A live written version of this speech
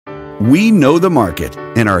We know the market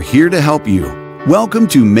and are here to help you. Welcome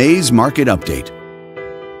to May's Market Update.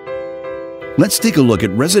 Let's take a look at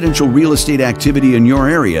residential real estate activity in your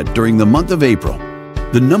area during the month of April.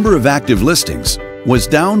 The number of active listings was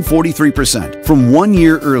down 43% from 1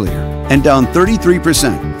 year earlier and down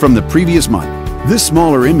 33% from the previous month. This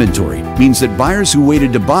smaller inventory means that buyers who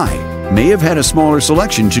waited to buy may have had a smaller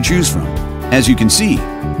selection to choose from. As you can see,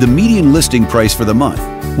 the median listing price for the month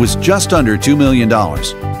was just under $2 million.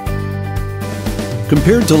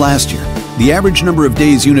 Compared to last year, the average number of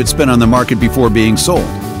days units spent on the market before being sold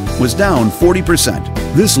was down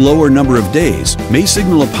 40%. This lower number of days may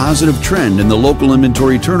signal a positive trend in the local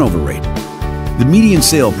inventory turnover rate. The median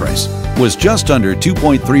sale price was just under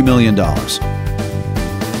 $2.3 million. The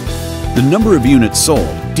number of units sold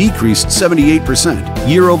decreased 78%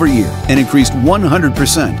 year over year and increased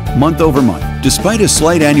 100% month over month. Despite a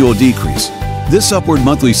slight annual decrease, this upward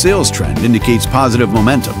monthly sales trend indicates positive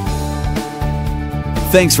momentum.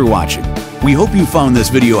 Thanks for watching. We hope you found this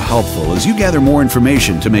video helpful as you gather more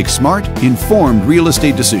information to make smart, informed real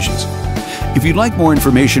estate decisions. If you'd like more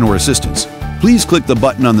information or assistance, please click the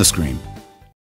button on the screen.